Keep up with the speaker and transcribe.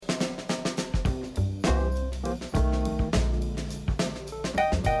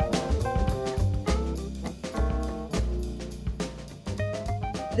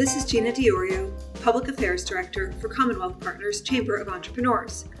This is Gina Diorio, Public Affairs Director for Commonwealth Partners Chamber of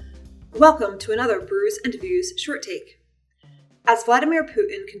Entrepreneurs. Welcome to another Brews and Views short take. As Vladimir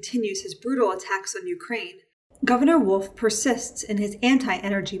Putin continues his brutal attacks on Ukraine, Governor Wolf persists in his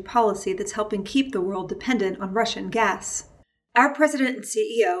anti-energy policy that's helping keep the world dependent on Russian gas. Our president and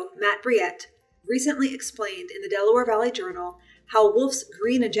CEO, Matt Briette, recently explained in the Delaware Valley Journal how Wolf's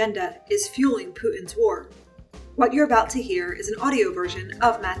green agenda is fueling Putin's war. What you're about to hear is an audio version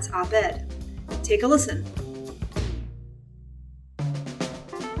of Matt's op-ed. Take a listen.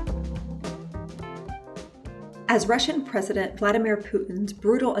 As Russian President Vladimir Putin's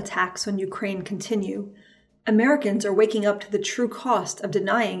brutal attacks on Ukraine continue, Americans are waking up to the true cost of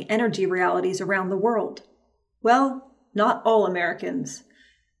denying energy realities around the world. Well, not all Americans.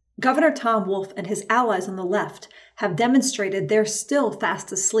 Governor Tom Wolf and his allies on the left have demonstrated they're still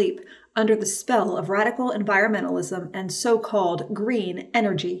fast asleep under the spell of radical environmentalism and so-called green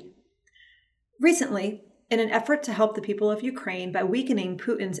energy. Recently, in an effort to help the people of Ukraine by weakening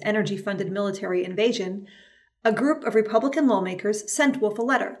Putin's energy-funded military invasion, a group of Republican lawmakers sent Wolf a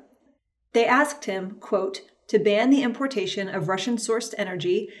letter. They asked him, quote, to ban the importation of Russian-sourced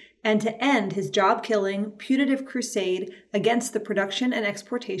energy and to end his job-killing, punitive crusade against the production and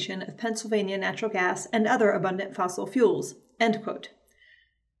exportation of Pennsylvania natural gas and other abundant fossil fuels, end quote.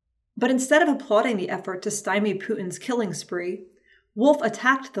 But instead of applauding the effort to stymie Putin's killing spree, Wolf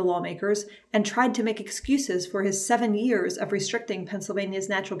attacked the lawmakers and tried to make excuses for his 7 years of restricting Pennsylvania's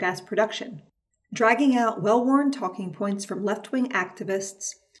natural gas production. Dragging out well-worn talking points from left-wing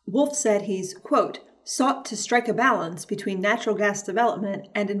activists, Wolf said he's, quote, sought to strike a balance between natural gas development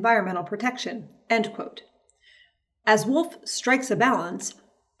and environmental protection, end quote. As Wolf strikes a balance,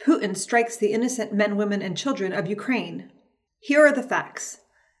 Putin strikes the innocent men, women, and children of Ukraine. Here are the facts.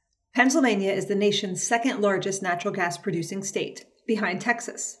 Pennsylvania is the nation's second largest natural gas producing state, behind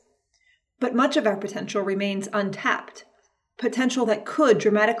Texas. But much of our potential remains untapped, potential that could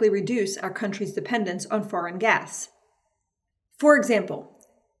dramatically reduce our country's dependence on foreign gas. For example,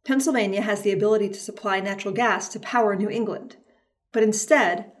 Pennsylvania has the ability to supply natural gas to power New England, but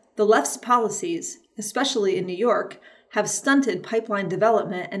instead, the left's policies, especially in New York, have stunted pipeline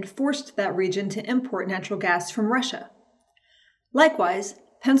development and forced that region to import natural gas from Russia. Likewise,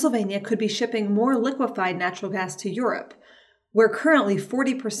 Pennsylvania could be shipping more liquefied natural gas to Europe, where currently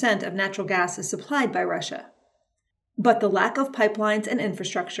 40% of natural gas is supplied by Russia. But the lack of pipelines and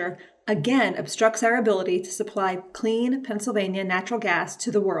infrastructure again obstructs our ability to supply clean Pennsylvania natural gas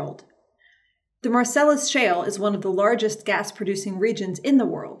to the world. The Marcellus Shale is one of the largest gas-producing regions in the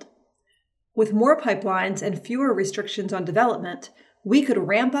world. With more pipelines and fewer restrictions on development, we could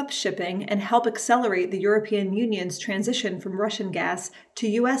ramp up shipping and help accelerate the European Union's transition from Russian gas to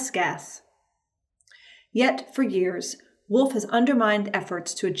U.S. gas. Yet, for years, Wolf has undermined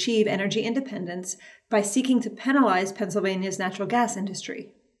efforts to achieve energy independence by seeking to penalize Pennsylvania's natural gas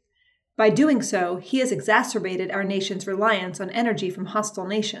industry. By doing so, he has exacerbated our nation's reliance on energy from hostile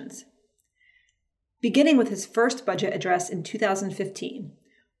nations. Beginning with his first budget address in 2015,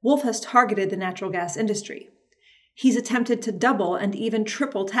 Wolf has targeted the natural gas industry. He's attempted to double and even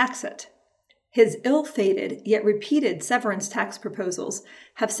triple tax it. His ill-fated yet repeated severance tax proposals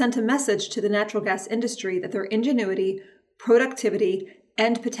have sent a message to the natural gas industry that their ingenuity, productivity,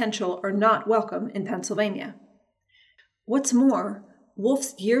 and potential are not welcome in Pennsylvania. What's more,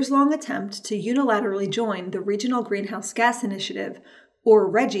 Wolf's years-long attempt to unilaterally join the Regional Greenhouse Gas Initiative,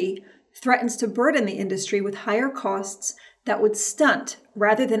 or RGGI, threatens to burden the industry with higher costs that would stunt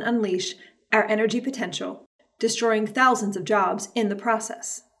rather than unleash our energy potential, destroying thousands of jobs in the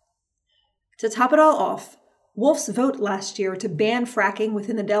process. To top it all off, Wolf's vote last year to ban fracking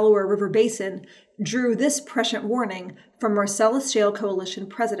within the Delaware River Basin drew this prescient warning from Marcellus Shale Coalition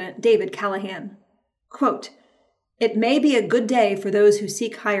President David Callahan. Quote, it may be a good day for those who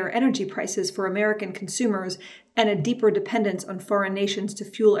seek higher energy prices for American consumers and a deeper dependence on foreign nations to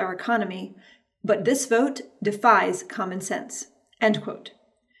fuel our economy, but this vote defies common sense. End quote.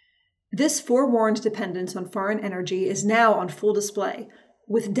 This forewarned dependence on foreign energy is now on full display,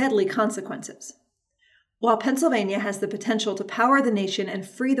 with deadly consequences. While Pennsylvania has the potential to power the nation and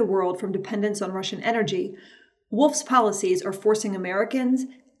free the world from dependence on Russian energy, Wolf's policies are forcing Americans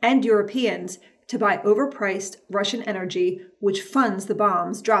and Europeans to buy overpriced Russian energy, which funds the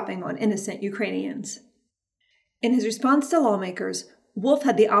bombs dropping on innocent Ukrainians. In his response to lawmakers, Wolf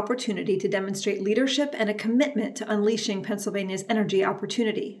had the opportunity to demonstrate leadership and a commitment to unleashing Pennsylvania's energy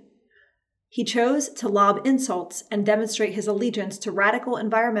opportunity. He chose to lob insults and demonstrate his allegiance to radical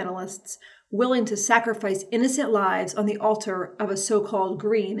environmentalists willing to sacrifice innocent lives on the altar of a so-called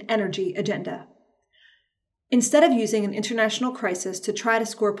green energy agenda. Instead of using an international crisis to try to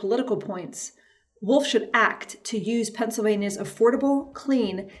score political points, Wolf should act to use Pennsylvania's affordable,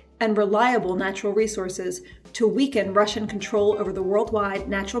 clean, and reliable natural resources to weaken Russian control over the worldwide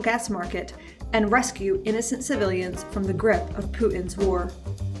natural gas market and rescue innocent civilians from the grip of Putin's war.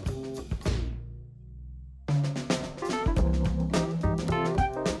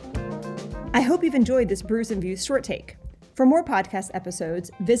 I hope you've enjoyed this Brews and Views short take. For more podcast episodes,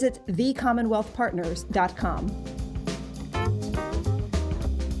 visit thecommonwealthpartners.com.